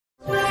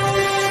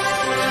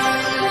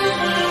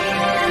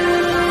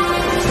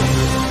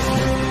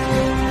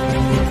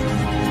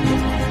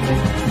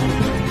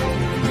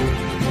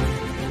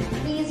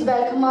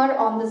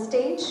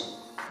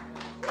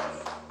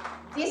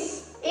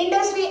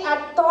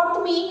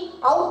taught me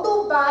how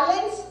to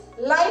balance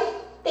life,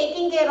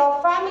 taking care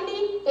of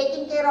family,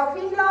 taking care of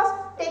in-laws,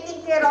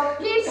 taking care of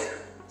kids.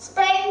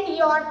 Spend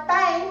your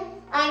time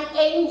and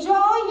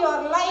enjoy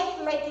your life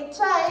like a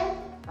child.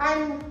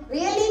 And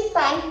really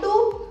thank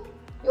to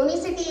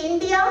Unicity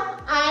India,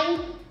 and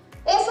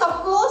yes,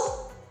 of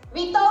course,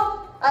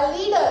 without a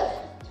leader,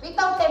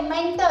 without a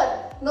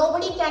mentor,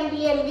 nobody can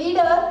be a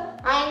leader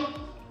and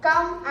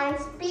come and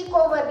speak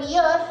over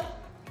here,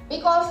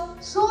 because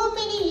so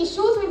many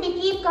issues will be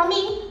keep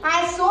coming.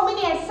 As so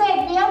many have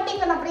said, we have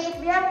taken a break,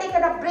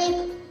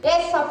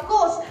 Yes, of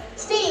course,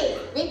 still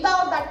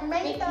without that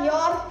mentor,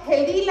 your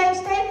healthy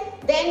lifestyle,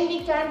 then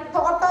we can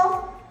thought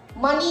of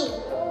money.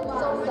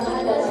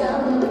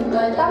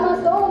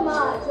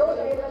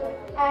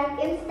 And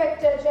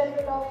Inspector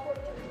General of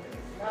Police.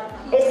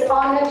 It's an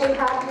honor to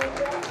have you.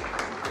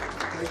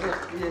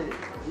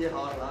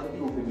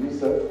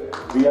 Sir,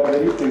 we are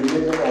very privileged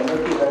and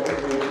honored to have you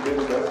here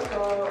with us.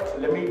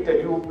 Let me tell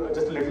you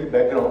just a little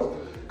background.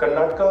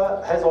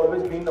 Karnataka has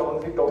always been among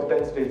the top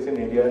 10 states in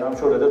India, and I'm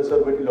sure Rajat sir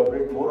will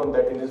elaborate more on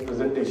that in his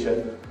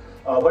presentation.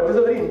 But there's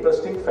a very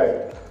interesting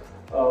fact.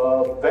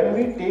 When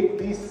we take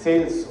the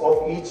sales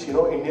of each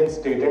Indian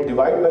state and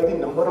divide by the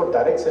number of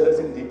direct sellers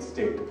in each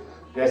state,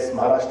 yes,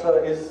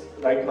 Maharashtra is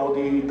right now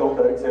the top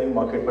direct selling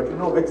market, but you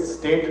know which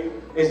state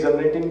is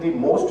generating the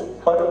most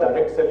per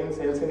direct selling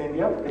sales in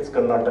India? It's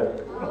Karnataka.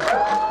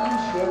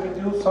 I'll share with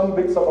you some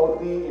bits about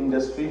the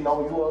industry. Now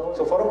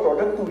so for a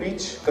product to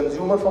reach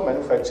consumer from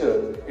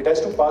manufacturer, it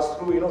has to pass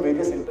through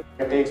various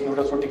intermediates,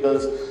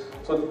 nutraceuticals.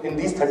 So in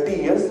these 30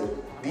 years,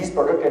 these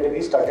product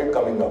categories started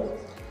coming up.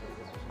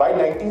 By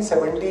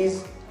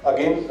 1970s,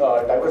 again,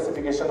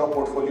 diversification of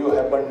portfolio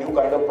happened, new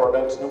kind of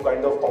products, new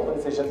kind of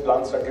compensation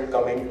plans started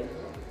coming.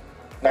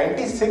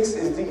 96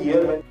 is the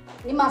year when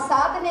ನಿಮ್ಮ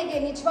ಸಾಧನೆಗೆ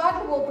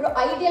ನಿಜವಾಗ್ಲೂ ಒಬ್ರು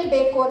ideal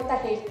ಬೇಕು ಅಂತ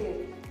ಹೇಳ್ತೀವಿ.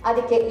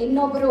 ಅದಕ್ಕೆ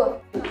ಇನ್ನೊಬ್ರು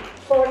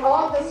for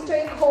all the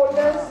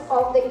stakeholders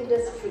of the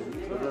industry,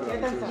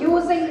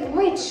 using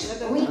which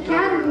we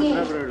can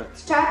make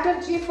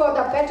strategy for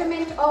the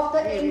betterment of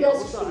the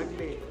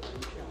industry.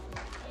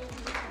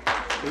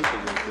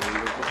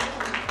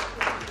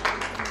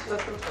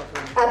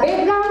 A big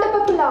round of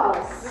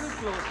applause.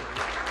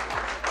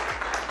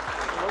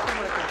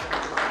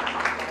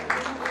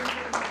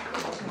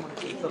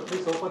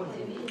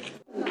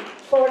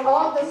 For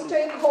all the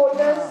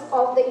stakeholders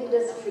of the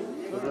industry,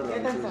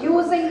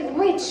 using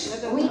which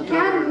we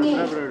can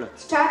make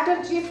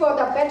strategy for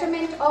the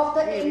betterment of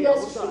the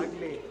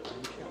industry.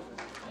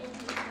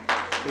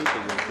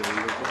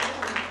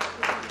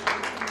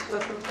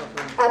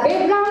 A big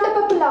round of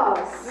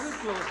applause.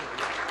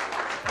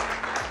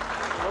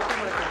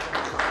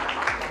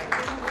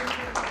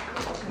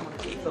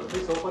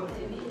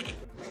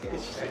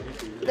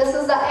 This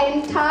is the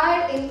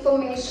entire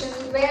information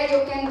where you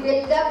can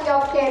build up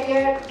your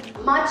career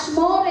much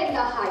more in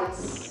the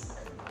heights.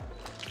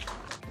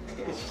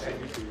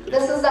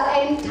 This is the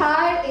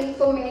entire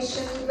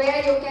information where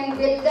you can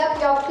build up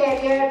your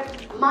career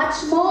much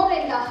more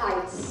in the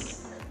heights.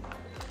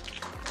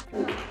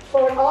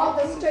 For all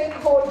the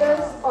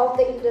stakeholders of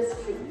the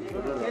industry,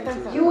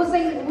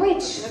 using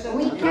which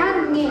we can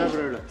make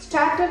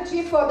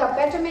strategy for the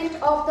betterment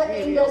of the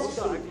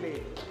industry.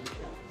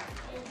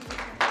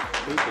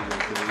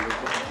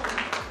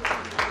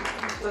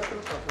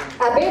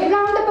 A big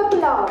round of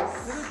applause.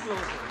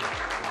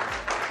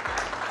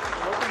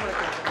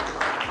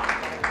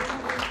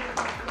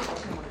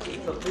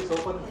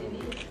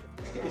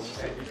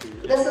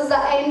 This is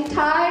the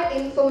entire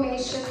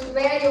information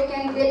where you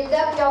can build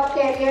up your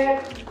career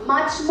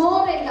much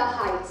more in the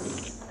heights.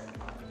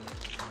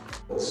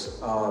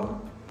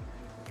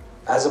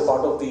 As a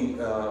part of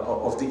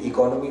the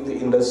economy, the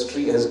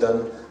industry has done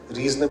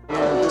reasonably.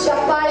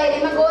 ಚಪ್ಪಾಳೆ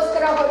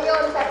ನಿಮಗೋಸ್ಕರ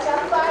ಹೊಡೆಯುವಂತ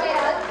ಚಪ್ಪಾಳೆ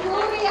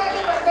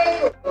ಅದ್ಭುತವಾಗಿ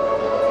ಬರಬೇಕು.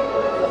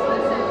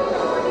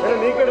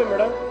 Madam ಈ ಕಡೆ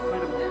madam.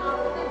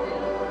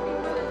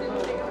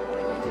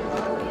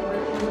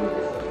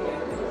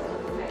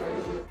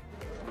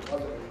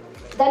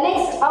 The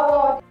next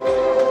award.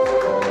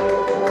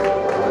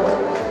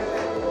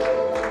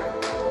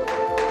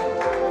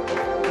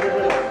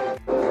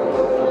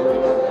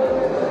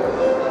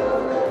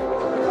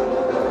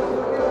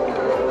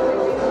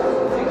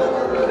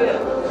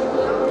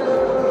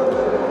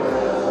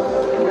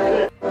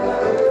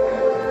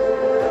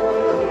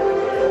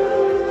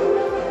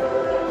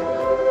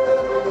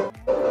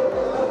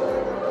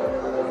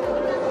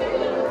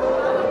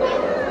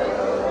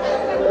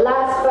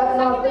 Last but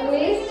not the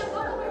least,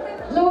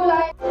 blue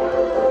light.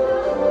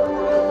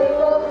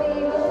 Before we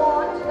move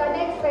on to the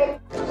next phase.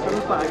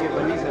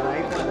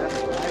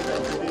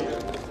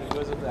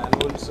 Because of the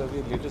annual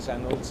survey, latest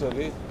annual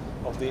survey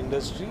of the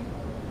industry,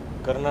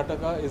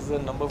 Karnataka is the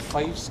number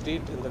 5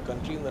 state in the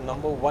country, and the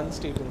number 1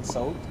 state in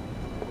South,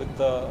 with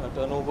a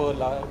turnover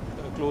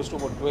close to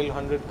about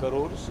 1200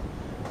 crores.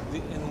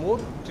 And more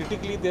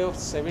critically, there are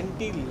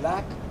 70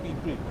 lakh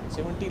people,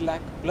 70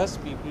 lakh plus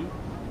people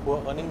who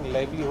are earning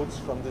livelihoods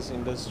from this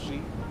industry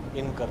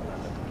in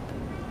Karnataka.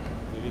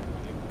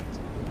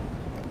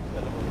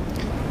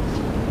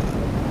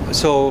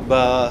 As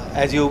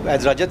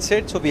Rajat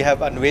said, so we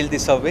have unveiled the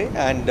survey,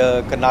 and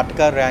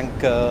Karnataka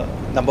rank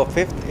number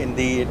 5th in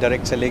the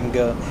direct selling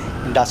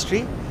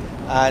industry.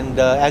 And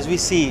as we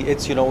see,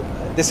 it's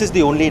this is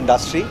the only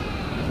industry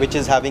which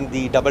is having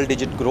the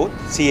double-digit growth.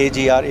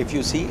 CAGR, if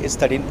you see, is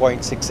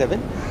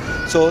 13.67.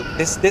 So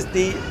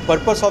the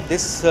purpose of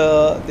this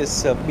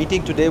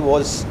meeting today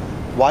was,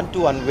 one,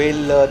 to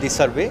unveil the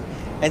survey,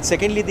 and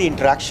secondly, the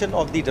interaction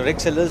of the direct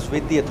sellers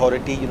with the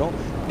authority,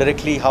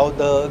 directly how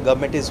the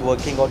government is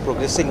working or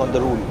progressing on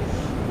the rule.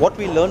 What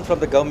we learned from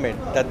the government,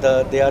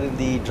 that they are in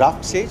the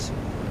draft stage.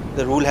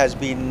 The rule has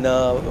been,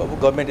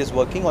 government is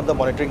working on the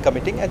monitoring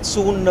committee, and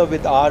soon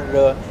with our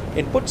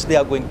inputs, they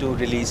are going to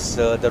release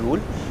the rule,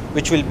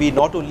 which will be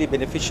not only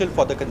beneficial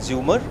for the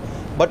consumer,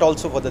 but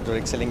also for the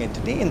direct selling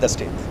entity in the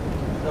state.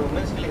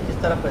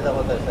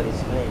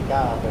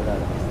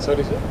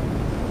 Sorry, sir?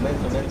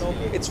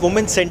 It's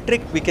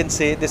women-centric, we can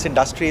say. This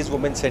industry is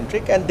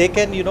women-centric, and they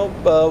can,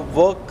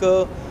 work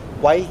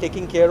while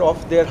taking care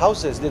of their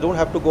houses. They don't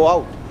have to go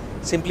out.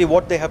 Simply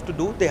what they have to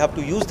do, they have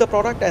to use the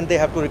product and they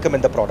have to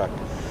recommend the product.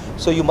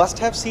 So you must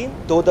have seen,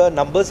 though the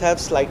numbers have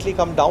slightly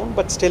come down,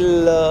 but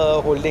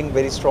still holding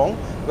very strong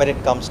when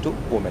it comes to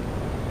women.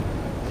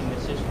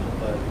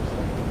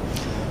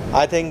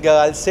 I think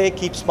I'll say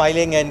keep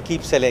smiling and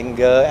keep selling,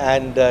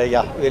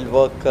 we'll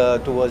work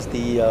towards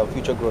the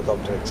future growth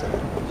of direct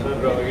selling.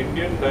 Sir,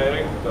 Indian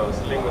Direct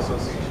Selling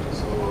Association,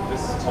 so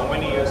from how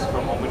many years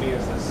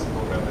this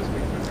program has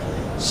been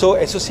running? So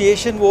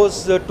association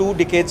was 2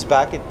 decades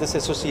back, this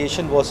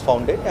association was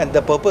founded, and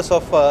the purpose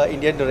of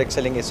Indian Direct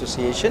Selling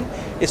Association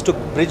is to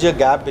bridge a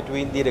gap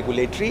between the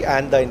regulatory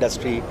and the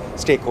industry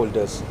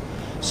stakeholders.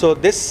 So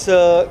this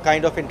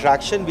kind of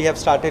interaction we have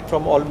started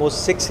from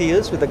almost 6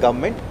 years with the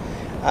government.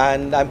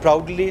 And I'm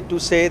proudly to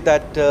say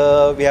that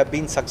we have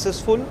been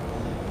successful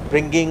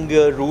bringing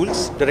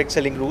rules, direct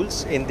selling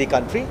rules in the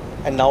country,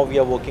 and now we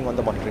are working on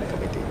the monitoring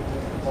committee.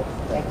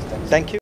 Thank you.